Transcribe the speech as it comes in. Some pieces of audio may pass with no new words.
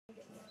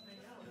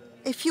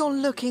If you're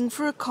looking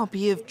for a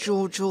copy of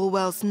George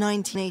Orwell's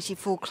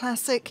 1984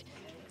 classic,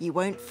 you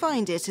won't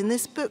find it in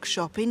this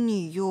bookshop in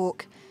New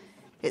York.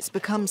 It's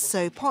become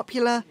so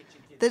popular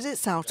that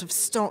it's out of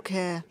stock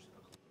here.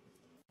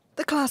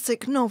 The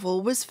classic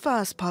novel was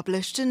first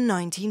published in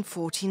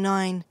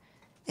 1949.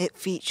 It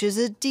features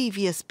a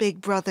devious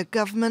Big Brother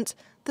government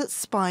that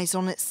spies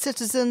on its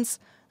citizens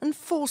and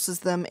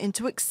forces them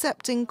into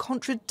accepting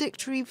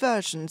contradictory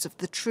versions of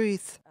the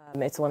truth.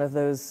 It's one of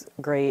those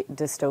great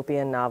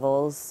dystopian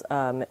novels.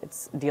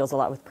 It deals a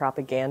lot with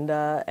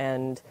propaganda,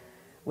 and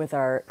with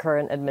our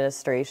current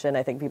administration,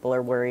 I think people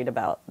are worried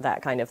about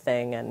that kind of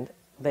thing, and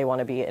they want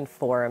to be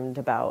informed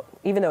about,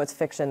 even though it's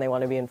fiction, they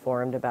want to be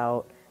informed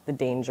about the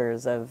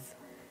dangers of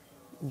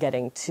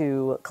getting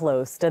too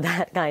close to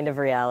that kind of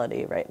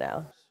reality right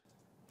now.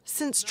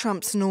 Since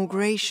Trump's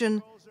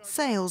inauguration,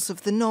 sales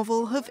of the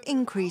novel have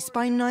increased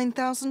by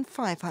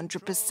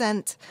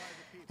 9,500%,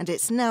 and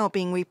it's now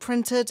being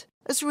reprinted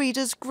as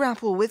readers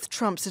grapple with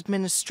Trump's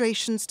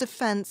administration's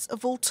defense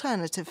of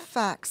alternative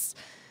facts,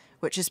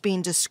 which has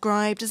been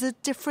described as a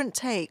different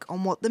take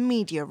on what the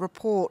media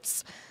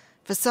reports.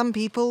 For some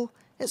people,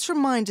 it's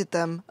reminded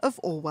them of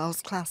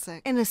Orwell's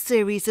classic. In a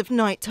series of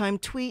nighttime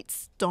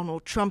tweets,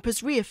 Donald Trump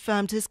has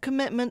reaffirmed his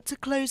commitment to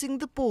closing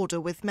the border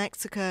with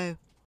Mexico.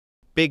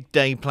 Big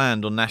day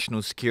planned on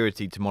national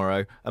security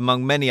tomorrow.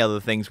 Among many other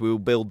things, we will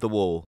build the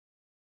wall.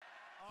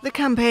 The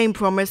campaign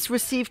promise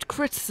received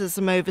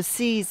criticism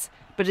overseas,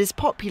 but is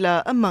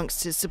popular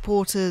amongst his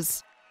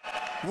supporters.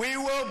 We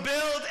will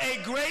build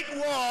a great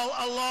wall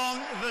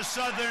along the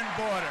southern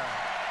border,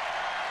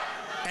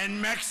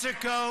 and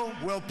Mexico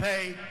will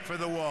pay for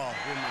the wall.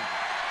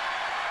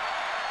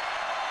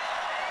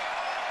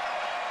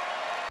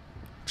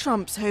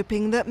 Trump's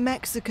hoping that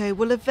Mexico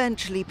will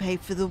eventually pay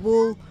for the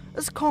wall,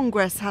 as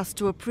Congress has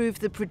to approve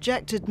the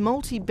projected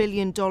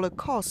multi-billion-dollar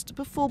cost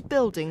before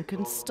building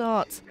can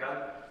start.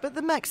 But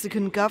the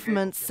Mexican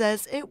government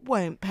says it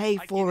won't pay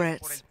for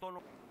it.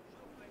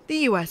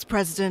 The US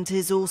president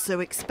is also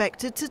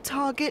expected to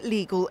target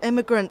legal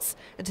immigrants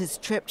at his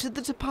trip to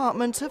the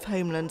Department of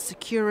Homeland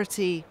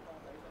Security.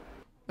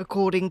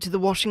 According to the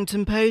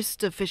Washington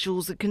Post,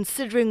 officials are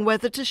considering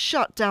whether to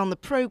shut down the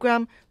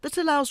program that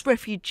allows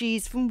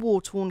refugees from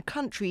war-torn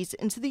countries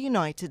into the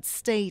United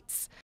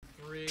States.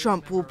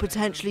 Trump will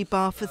potentially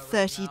bar for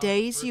 30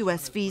 days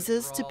US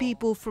visas to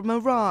people from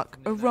Iraq,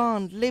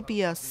 Iran,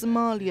 Libya,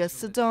 Somalia,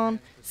 Sudan,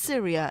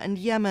 Syria and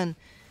Yemen,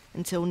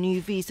 until new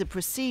visa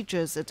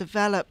procedures are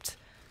developed,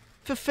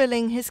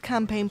 fulfilling his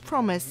campaign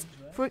promise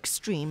for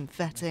extreme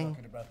vetting.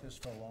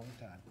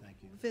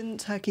 Within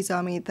Turkey's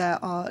army,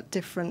 there are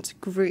different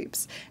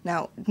groups.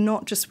 Now,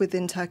 not just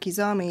within Turkey's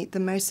army, the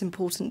most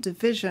important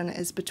division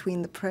is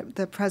between the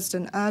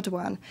President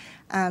Erdogan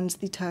and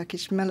the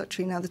Turkish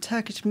military. Now, the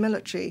Turkish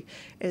military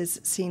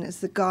is seen as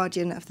the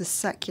guardian of the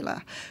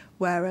secular,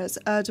 whereas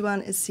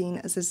Erdogan is seen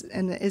as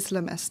an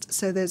Islamist.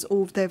 So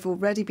there've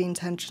already been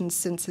tensions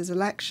since his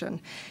election.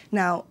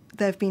 Now,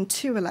 there have been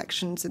 2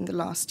 elections in the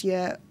last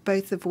year,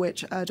 both of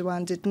which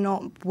Erdogan did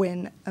not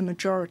win a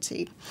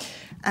majority.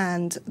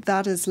 And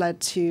that has led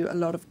to a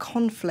lot of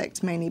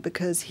conflict, mainly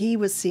because he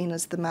was seen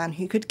as the man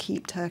who could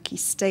keep Turkey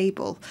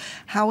stable.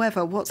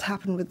 However, what's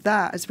happened with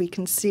that, as we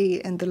can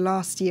see in the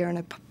last year and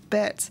a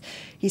bit,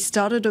 he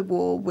started a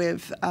war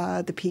with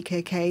the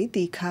PKK,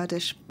 the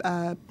Kurdish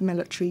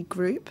military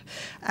group,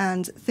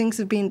 and things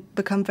have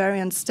become very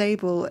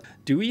unstable.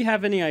 Do we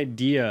have any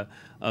idea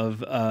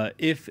of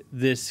if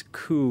this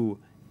coup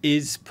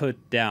is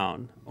put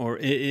down, or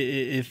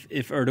if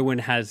Erdogan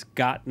has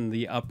gotten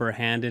the upper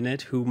hand in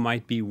it, who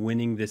might be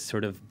winning this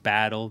sort of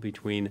battle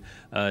between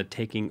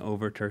taking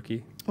over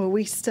Turkey? Well,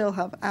 we still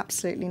have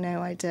absolutely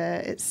no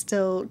idea. It's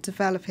still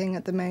developing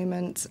at the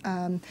moment.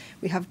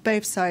 We have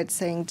both sides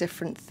saying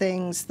different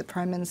things. The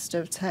Prime Minister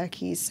of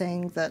Turkey is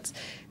saying that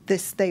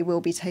they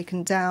will be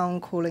taken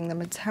down, calling them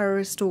a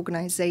terrorist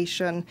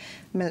organisation.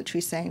 The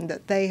military saying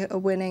that they are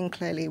winning,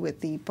 clearly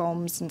with the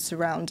bombs and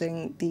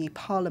surrounding the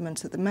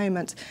parliament at the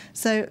moment.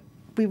 So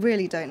we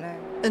really don't know.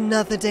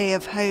 Another day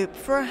of hope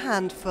for a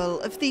handful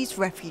of these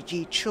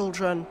refugee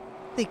children.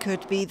 They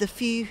could be the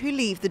few who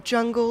leave the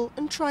jungle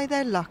and try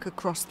their luck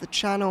across the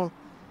Channel,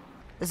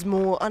 as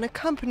more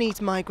unaccompanied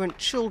migrant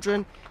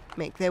children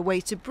make their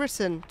way to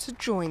Britain to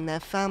join their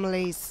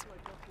families.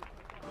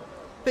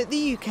 But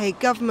the UK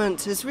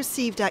government has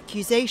received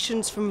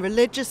accusations from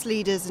religious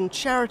leaders and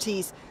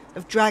charities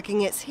of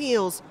dragging its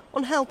heels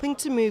on helping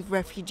to move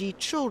refugee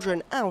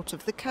children out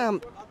of the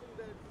camp.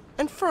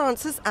 And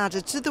France has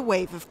added to the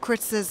wave of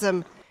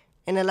criticism.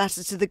 In a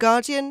letter to The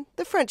Guardian,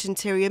 the French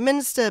Interior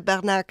Minister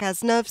Bernard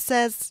Cazeneuve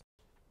says,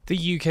 "The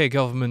UK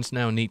government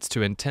now needs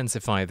to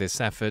intensify this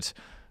effort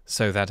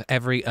so that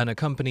every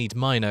unaccompanied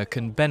minor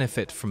can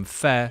benefit from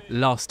fair,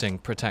 lasting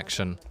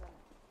protection."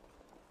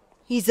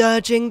 He's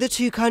urging the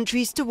 2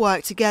 countries to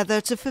work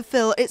together to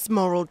fulfil its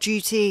moral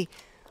duty.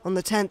 On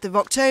the 10th of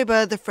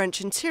October, the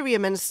French Interior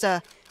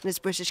Minister and his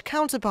British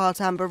counterpart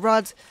Amber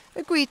Rudd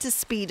agreed to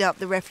speed up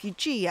the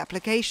refugee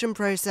application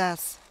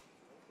process.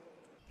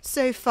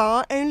 So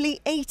far,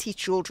 only 80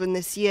 children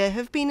this year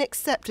have been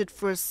accepted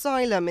for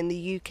asylum in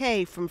the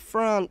UK from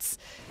France.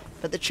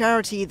 But the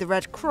charity, the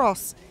Red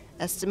Cross,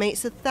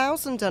 estimates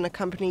 1,000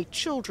 unaccompanied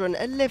children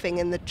are living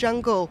in the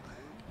jungle.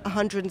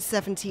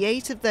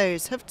 178 of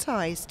those have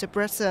ties to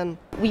Britain.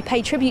 We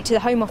pay tribute to the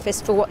Home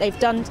Office for what they've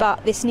done,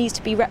 but this needs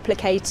to be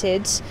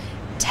replicated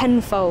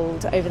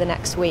tenfold over the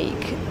next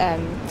week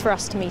for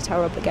us to meet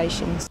our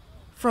obligations.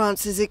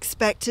 France is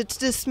expected to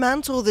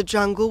dismantle the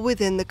jungle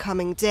within the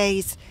coming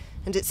days,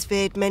 and it's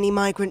feared many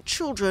migrant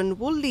children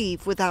will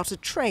leave without a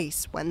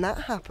trace when that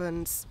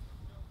happens.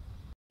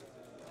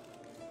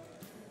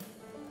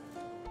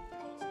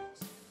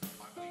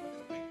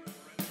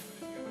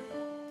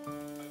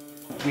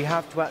 We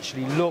have to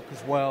actually look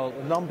as well at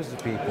the numbers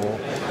of people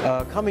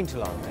coming to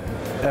London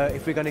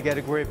if we're going to get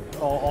a grip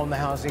on the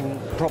housing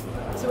problem.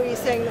 So are you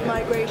saying that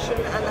migration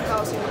and the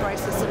housing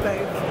crisis are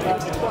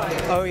both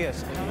intertwined? Oh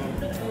yes.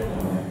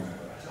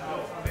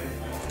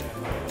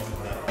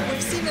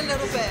 We've seen a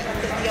little bit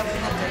that the other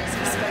candidates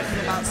have spoken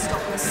about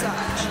stop and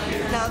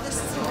search. Now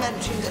this isn't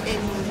mentioned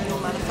in your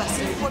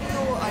manifesto. What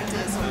are your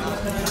ideas on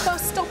that? Well,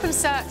 stop and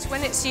search,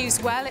 when it's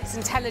used well, it's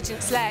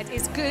intelligence-led,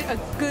 is a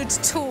good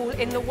tool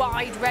in the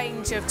wide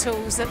range of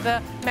tools that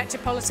the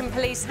Metropolitan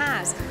Police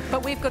has.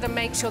 But we've got to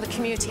make sure the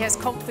community has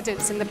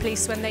confidence in the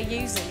police when they're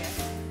using it.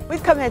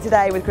 We've come here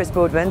today with Chris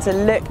Boardman to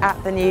look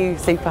at the new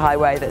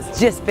superhighway that's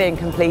just being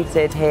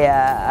completed here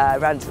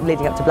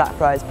leading up to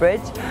Blackfriars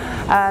Bridge.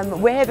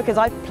 We're here because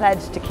I've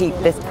pledged to keep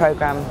this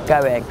programme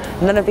going.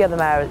 None of the other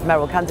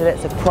mayoral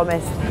candidates have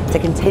promised to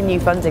continue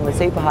funding the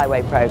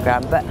superhighway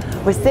programme, but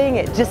we're seeing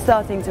it just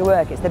starting to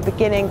work. It's the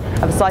beginning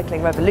of a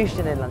cycling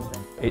revolution in London.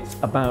 It's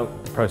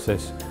about the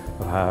process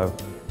of how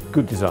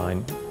good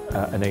design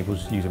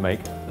enables you to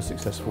make a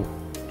successful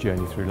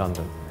journey through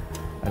London.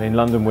 And in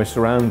London we're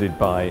surrounded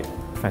by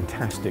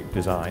fantastic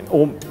design,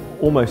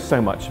 almost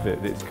so much of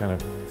it that's kind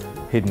of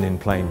hidden in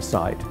plain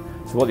sight.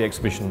 So what the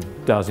exhibition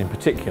does in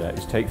particular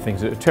is take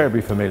things that are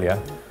terribly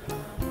familiar,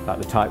 like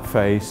the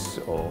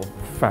typeface or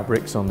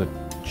fabrics on the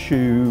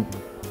tube,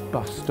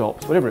 bus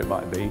stops, whatever it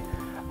might be,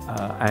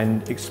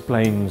 and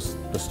explains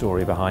the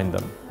story behind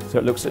them. So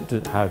it looks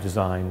at how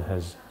design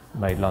has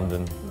made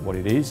London what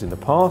it is in the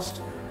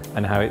past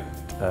and how it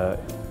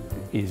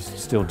is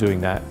still doing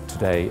that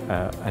today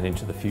and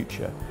into the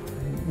future.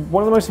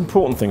 One of the most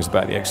important things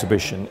about the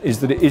exhibition is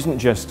that it isn't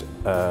just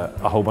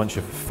a whole bunch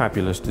of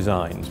fabulous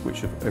designs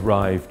which have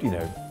arrived,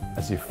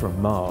 as if from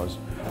Mars.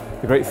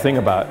 The great thing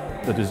about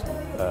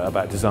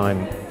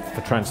design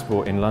for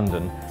transport in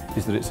London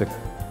is that it's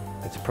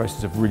a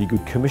process of really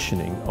good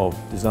commissioning of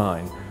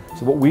design.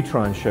 So what we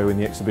try and show in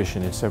the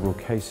exhibition in several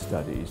case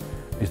studies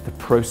is the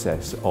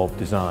process of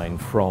design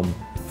from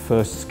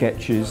first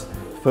sketches,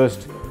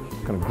 first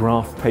kind of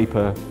graph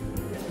paper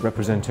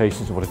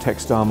representations of what a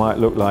textile might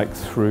look like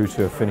through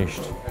to a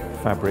finished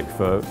fabric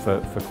for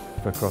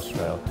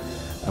Crossrail.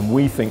 And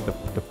we think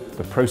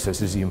the process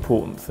is the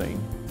important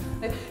thing.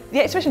 The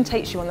exhibition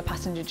takes you on the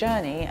passenger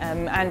journey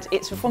and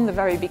it's from the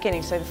very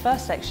beginning. So the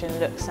first section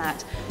looks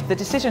at the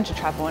decision to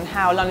travel and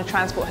how London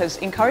Transport has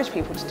encouraged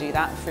people to do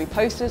that through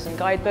posters and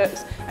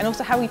guidebooks, and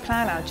also how we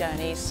plan our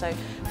journeys. So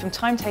from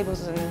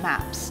timetables and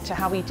maps to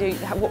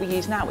what we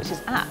use now, which is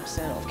apps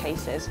in a lot of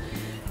cases.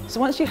 So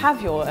once you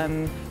have your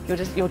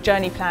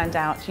journey planned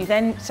out, you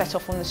then set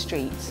off on the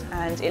streets,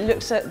 and it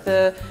looks at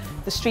the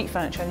street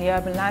furniture and the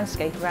urban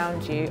landscape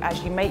around you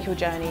as you make your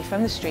journey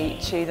from the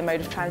street to the mode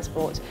of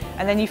transport,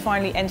 and then you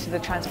finally enter the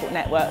transport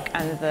network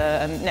and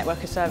the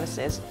network of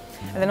services.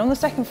 And then on the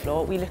second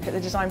floor we look at the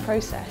design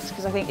process,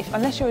 because I think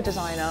unless you're a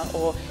designer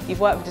or you've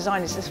worked with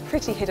designers, it's a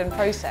pretty hidden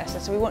process,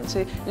 and so we want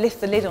to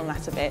lift the lid on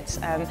that a bit.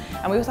 And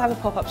we also have a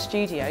pop-up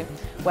studio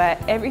where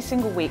every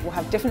single week we'll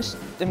have different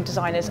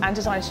designers and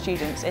design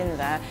students in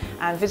there,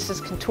 and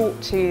visitors can talk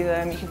to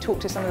them. You can talk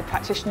to some of the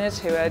practitioners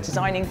who are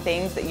designing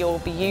things that you'll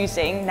be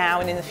using now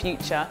and in the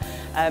future.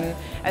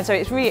 And so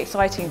it's really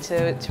exciting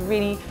to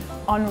really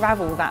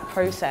unravel that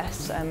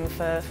process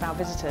for our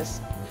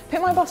visitors.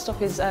 Pick My Bus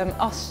Stop is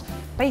us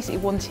basically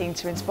wanting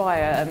to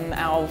inspire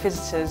our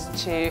visitors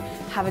to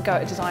have a go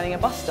at designing a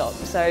bus stop.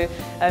 So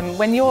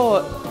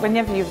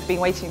whenever you've been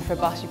waiting for a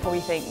bus, you probably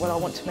think, well, I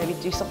want to maybe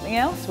do something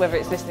else, whether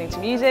it's listening to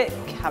music,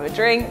 have a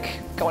drink,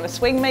 go on a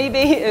swing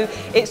maybe.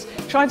 We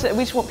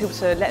just want people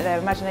to let their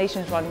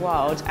imaginations run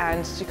wild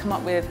and to come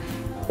up with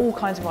all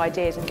kinds of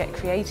ideas and get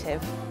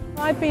creative.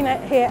 I've been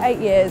here 8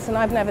 years and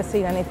I've never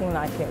seen anything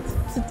like it.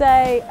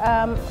 Today,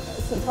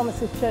 St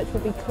Thomas's Church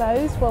will be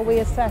closed while we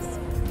assess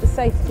the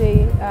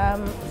safety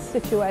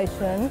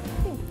situation.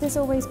 There's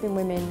always been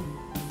women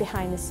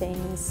behind the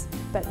scenes,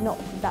 but not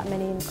that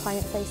many in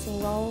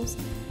client-facing roles,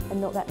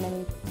 and not that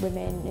many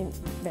women,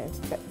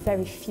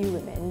 very few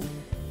women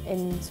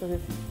in sort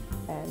of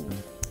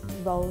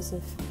roles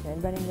of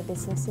running the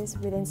businesses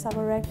within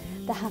Savile Row.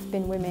 There have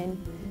been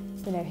women,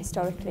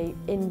 historically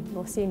in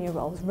more senior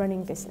roles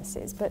running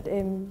businesses, but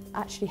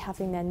actually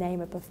having their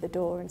name above the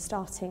door and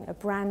starting a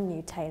brand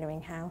new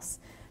tailoring house,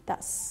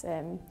 that's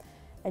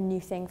a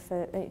new thing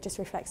it just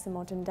reflects the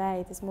modern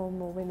day. There's more and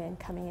more women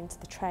coming into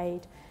the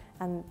trade,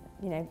 And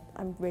you know,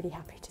 I'm really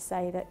happy to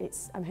say that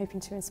I'm hoping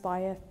to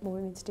inspire more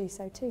women to do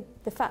so too.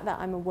 The fact that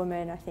I'm a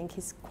woman, I think,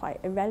 is quite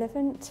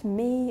irrelevant to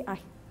me. I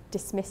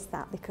dismiss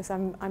that because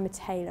I'm a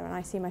tailor and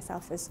I see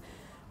myself as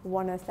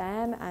one of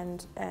them,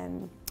 and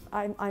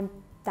I'm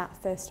that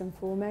first and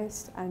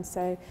foremost. And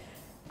so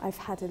I've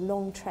had a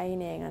long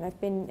training and I've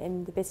been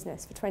in the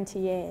business for 20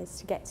 years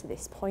to get to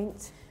this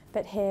point.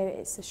 But here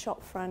it's a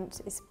shop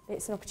front,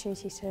 it's an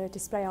opportunity to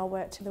display our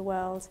work to the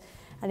world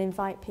and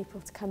invite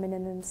people to come in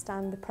and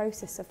understand the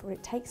process of what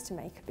it takes to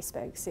make a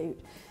bespoke suit.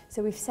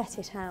 So we've set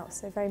it out,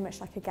 so very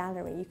much like a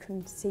gallery, you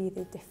can see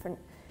the different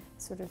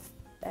sort of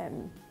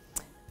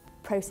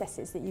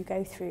processes that you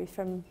go through,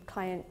 from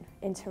client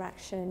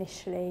interaction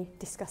initially,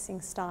 discussing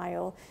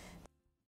style,